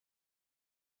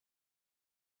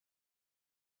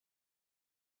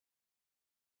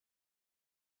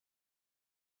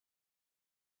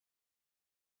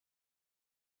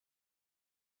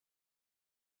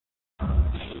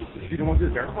You don't want to do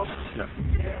the Bear Club? No.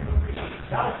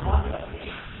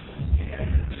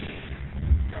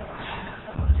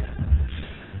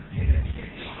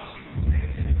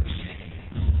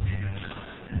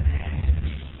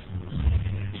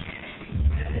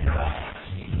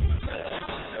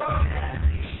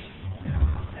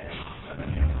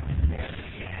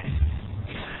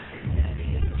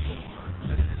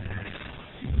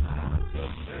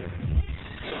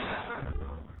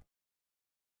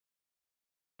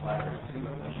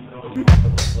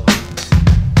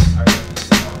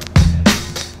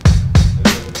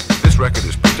 This record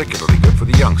is particularly good for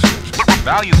the youngsters.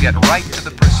 Now you get right to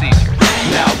the procedure.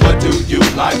 Now what do you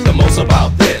like the most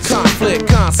about this? Conflict,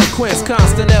 consequence,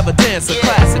 constant evidence, a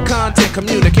classic content,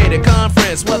 communicated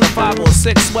conference, whether 5 or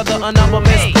 6, whether a number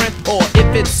misprint, or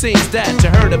if it seems that you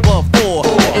heard it before.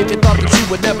 If you thought that you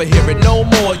would never hear it no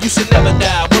more, you should never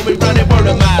die when we run it word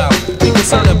of mouth. Be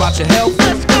concerned about your health.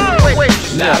 Let's go.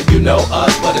 Now you know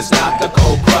us, but it's not the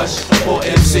Cold Crush or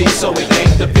MC, so it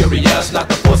ain't the Furious, not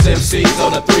the Force MCs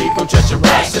on the 3 from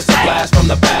Treacherous. It's a blast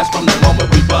from the past, from the moment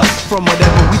we bust. From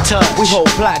whatever we touch, we hold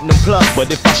platinum plus.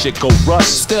 But if I should go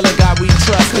rust, still a guy we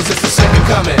trust, cause it's the second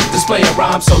coming. Display a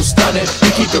rhyme so stunning, we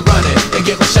keep it running and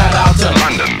give a shout out to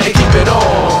London and keep it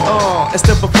on. And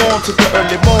still perform to the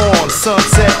early morn,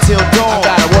 sunset till dawn.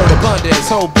 I got a word abundance,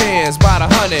 whole pins by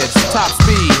the hundreds, top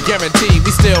speed, guaranteed,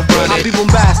 we still run it. I be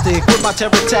bombastic with my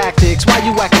terror tactics. Why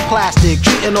you acting plastic,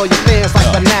 treating all your fans like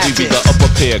fanatics? We be the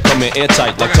upper pair, coming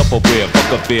airtight like Tupperware.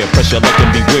 Fuck a fear, pressure like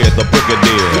and beware the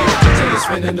brigadier.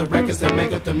 Spinning the records that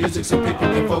make up the music so people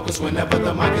can focus whenever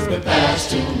the mic has been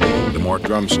passed to me. The more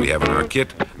drums we have in our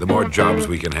kit, the more jobs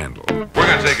we can handle. We're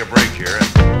going to take a break here.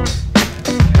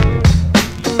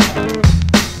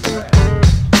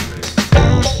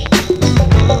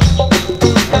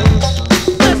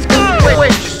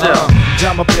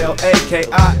 Jama Pill,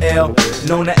 A-K-I-L,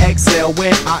 known to exhale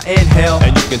when I inhale.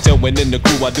 And you can tell when in the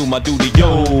crew I do my duty,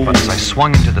 yo. But as I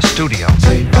swung into the studio,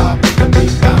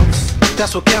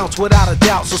 That's what counts without a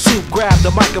doubt. So Soup, grab the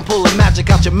mic and pull the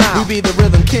magic out your mouth. We be the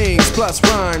rhythm kings, plus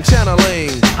rhyme channeling.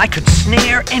 I could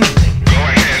snare anything. go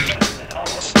ahead.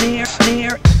 Snare,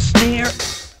 snare, snare,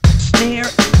 snare,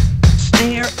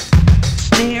 snare,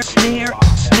 snare, snare,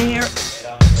 snare,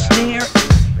 snare,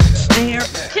 snare,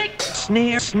 kick,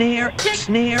 snare, snare, kick,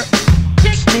 snare,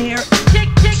 kick, snare, kick,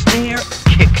 kick, snare,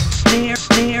 kick, snare,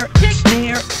 snare, kick,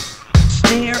 snare,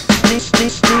 snare, snare,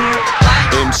 snare.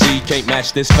 MC can't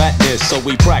match this fatness, so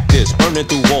we practice burning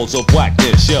through walls of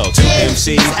whackness. Yo, 2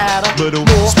 MCs, add up little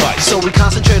more. spice. So we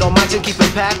concentrate on mics and keep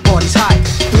it packed, parties hype.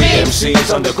 3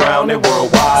 MCs underground and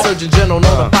worldwide. Surgeon General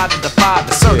notified to defy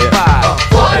the certified.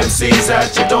 4 MCs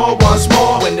at your door once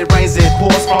more. When it rains, it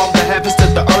pours from the heavens to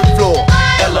the earth floor.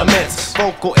 Elements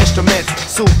Vocal instruments,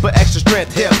 super extra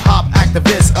strength, hip hop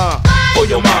activists. for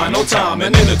your mind, no time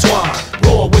and intertwine.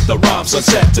 Roar with the rhyme,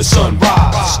 sunset to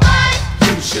sunrise.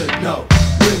 You should know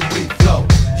when we flow,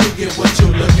 you get what you're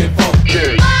looking for.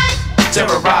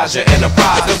 Terrorize your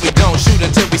enterprise. Cause we don't shoot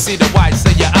until we see the whites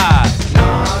of your eyes.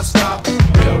 Non-stop,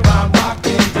 real rhyme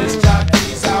rocking. This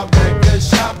jockey's out, record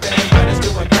shopping. Writers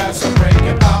doing grabs, some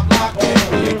breaking pop locking.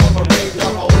 We incorporate the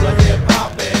whole of hip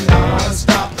hop and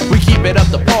non-stop. We keep it up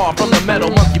to par from the metal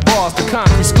monkey bars to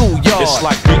concrete schoolyard. It's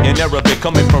like reading Arabic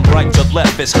coming from right to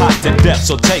left. It's hot to death,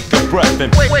 so take a breath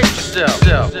and Wait, still.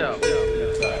 Yeah.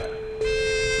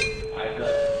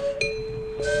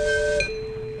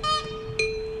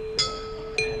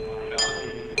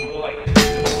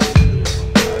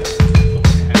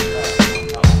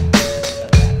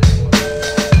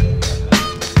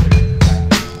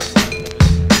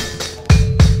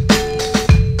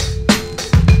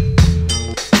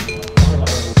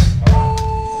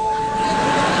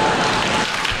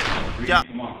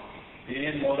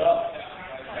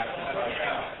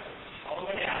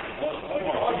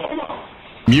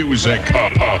 Music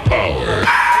power.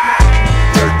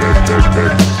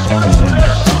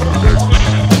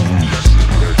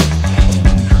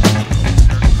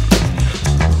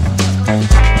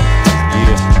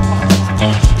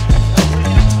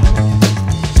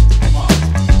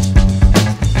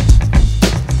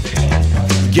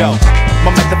 Yo,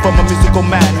 my method for my musical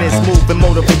madness, move and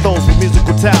motivate those with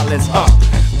musical talents.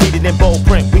 Read it in bold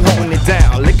print, we holding it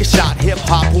down. Lick a shot, hip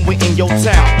hop when we in your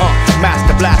town.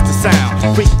 Master blast the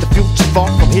sound, freak the future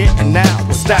funk from here and now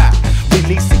with style.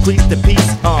 Release, increase the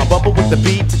peace, bubble with the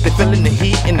beat till they feeling the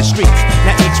heat in the streets.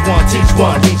 Now each one,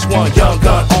 teach one, young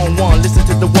gun on one. Listen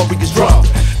to the warriors drum,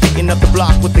 beating up the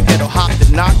block with the ghetto hop that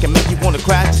knock and make you wanna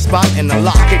crash the spot and the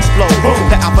lock explode.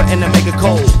 The Alpha and the Mega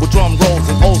Code with drum rolls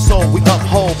and old soul we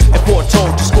uphold and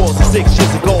foretold your scores of 6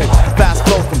 years ago. Fast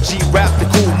flow from G-Rap to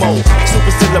cool mode,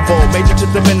 super syllable, major to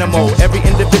the minimal. Every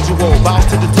individual bows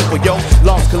to the tempo, yo.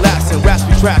 Lungs collapsing, raps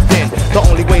be trapped in. The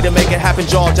only way to make it happen,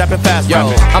 jaw japping fast.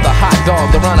 Yo, I'm the hot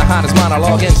dog, the runner, hottest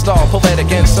monologue installed, poetic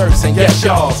inserts and yes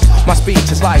y'all. My speech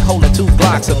is like holding 2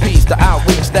 Glocks apiece. The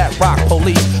outreach that rock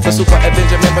police, the super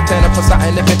Avenger member, tenor,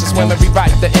 Poseidon, adventure swimmer,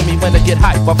 rewrite the Emmy winner, get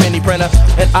hype off any printer,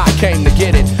 and I came to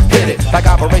get it, hit it like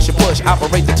Operation Push,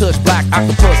 operate the tush, black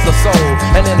octopus, the soul,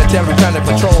 and interstellar planet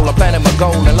patrol, I'm planning my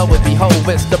goal, and lo and behold,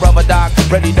 it's the rubber dog,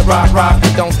 ready to rock,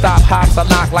 it don't stop, hops, I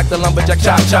knock like the lumberjack,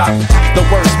 chop, the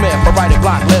wordsmith, I write it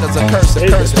block letters, a curse,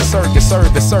 the circus,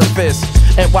 service, surface,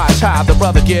 and watch how the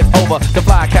brother get over, the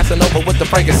fly casting over with the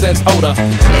frankincense odor.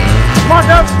 Come on,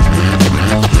 Dub.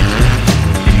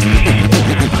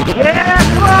 Yeah,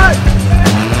 come on.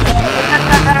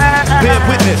 Bear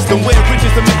witness, don't wear bridges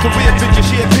to make career bitches,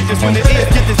 share pictures when the ears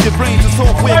get this, your brains and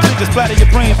software glitches, splatter your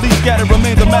brains, leave scatter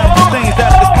remains of magical stains that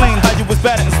explain how you was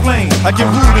battered and slain. I get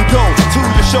rude and go to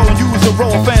your show and use a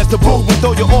roll fans to boo and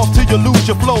throw you off till you lose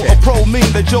your flow. A pro mean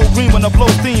that Joe Green when I blow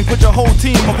steam, put your whole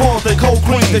team of balls, they cold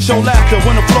green, they show laughter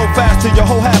when I flow faster, your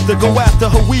whole have to go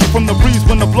after her weed from the breeze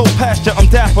when I blow past you. I'm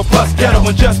dapper plus ghetto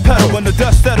and just pedal when the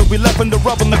dust settle, we left in the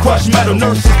rubble and the crushed metal.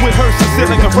 Nurses with hearses,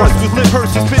 sitting in hearse with lip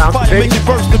hearses, spit fire, make you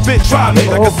burst a bit. Try me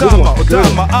like a Sama,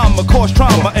 Odama, I'ma cause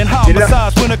trauma and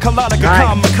homicides when a collider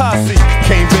kamikaze.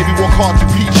 Came baby, walk hard to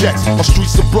P-checks. On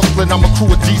streets of Brooklyn, I'm a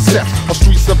crew of D-sets. On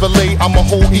streets of LA, I'm a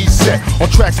whole E-set. On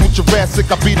tracks with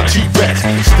Jurassic, I be the G-Rex.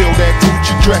 Still that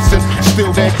Gucci dressing,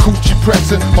 still that coochie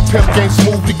pressing. My pimp game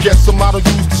smooth to guess him, I don't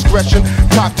use discretion.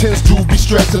 Top 10s do be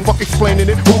stressing, fuck explaining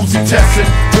it, who's he testing?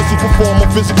 Physical form or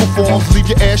physical forms,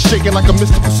 leave your ass shaking like a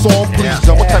mystical song. Please,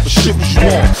 now what type of shit was you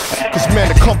on? Cause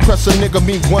man, to compress a nigga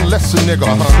mean one less a nigga.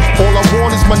 All I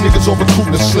want is my niggas all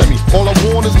recruiting a slimmy. All I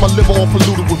want is my liver all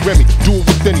polluted with Remy. Do it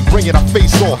with any, bring it, I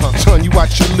face off. Turn you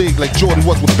out your league like Jordan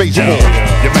was with baseball.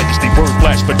 Your Majesty, word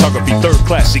flash, photography, third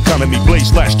class economy, blaze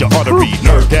slash your artery,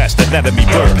 nerve gas, anatomy,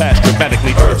 blur past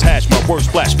dramatically, herbs hash, my words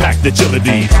flash, packed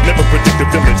agility, never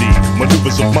predictability,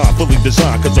 maneuvers of mine fully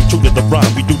designed, cause I'm true to the rhyme,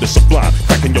 we do the sublime,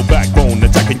 cracking your backbone,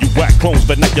 attacking you whack clones,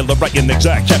 vernacular writing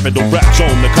exact, capital rap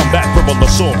zone, the combat, verbal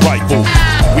assault rifle,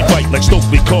 we fight like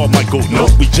Stokely Carmichael, no,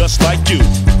 we just like you,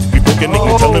 we broken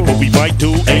nigga telling what we might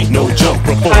do, ain't no joke,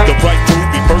 provoke the right through,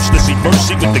 we first to see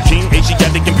mercy with the king,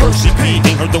 Asiatic and Percy P,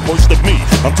 ain't heard the worst of me,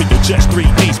 I'm to your chest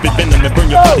 3D, spit venom and burn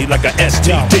your body like a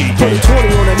STD.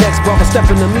 2020 on the next bar,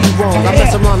 stepping to me wrong. I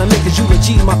mess around and make this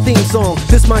eulogy my theme song.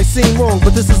 This might seem wrong,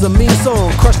 but this is a mean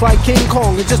song. Crushed like King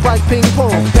Kong and just like ping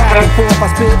pong. Back and forth, I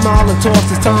spit, mile and toss.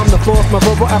 It's time to force. My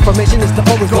verbal affirmation is to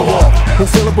always go off. In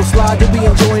syllable slide, you'll be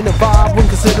enjoying the vibe. When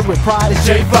considering pride, it's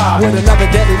J5. With another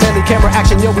deadly, deadly camera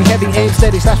action, yo, we heavy, aim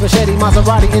steady, slash machete,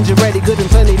 Maserati, engine ready, good and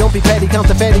plenty. Don't be petty, count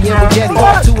the fatty and we jetty.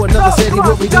 Off to another city,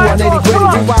 what we do on 80 gritty.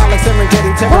 We wild like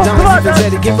Serengeti, terror diamonds, even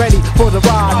Zeddy. Get ready for the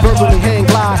ride, verbally hang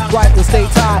glide, right and stay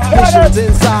tied. Nations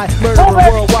inside, murdering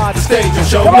worldwide. The stage will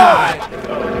show nine.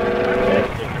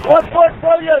 What's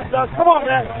brilliant? Come on,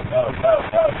 man.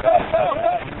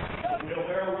 We'll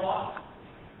wear a watch.